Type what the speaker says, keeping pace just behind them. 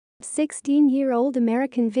16-year-old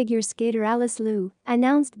American figure skater Alice Lew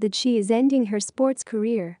announced that she is ending her sports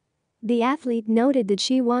career. The athlete noted that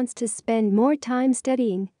she wants to spend more time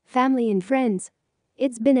studying, family and friends.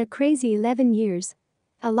 "It's been a crazy 11 years.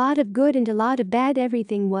 A lot of good and a lot of bad,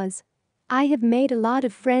 everything was. I have made a lot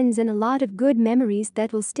of friends and a lot of good memories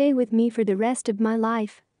that will stay with me for the rest of my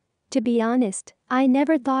life. To be honest, I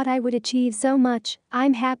never thought I would achieve so much.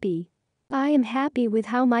 I'm happy. I am happy with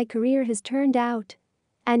how my career has turned out.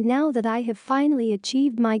 And now that I have finally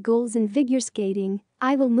achieved my goals in figure skating,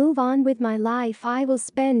 I will move on with my life. I will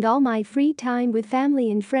spend all my free time with family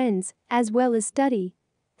and friends, as well as study.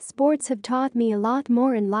 Sports have taught me a lot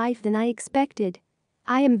more in life than I expected.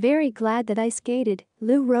 I am very glad that I skated,"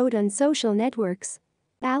 Lew wrote on social networks.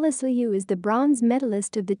 Alice Lew is the bronze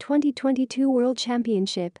medalist of the 2022 World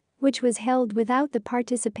Championship, which was held without the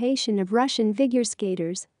participation of Russian figure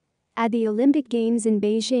skaters. At the Olympic Games in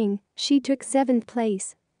Beijing, she took 7th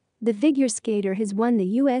place. The figure skater has won the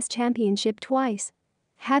U.S. Championship twice.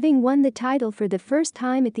 Having won the title for the first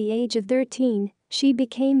time at the age of 13, she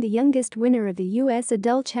became the youngest winner of the U.S.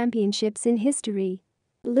 Adult Championships in history.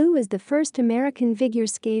 Lew is the first American figure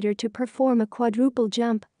skater to perform a quadruple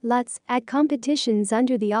jump, Lutz, at competitions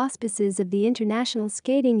under the auspices of the International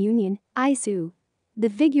Skating Union, ISU. The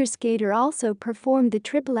figure skater also performed the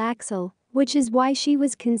triple axel, which is why she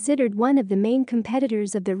was considered one of the main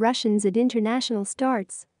competitors of the Russians at international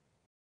starts.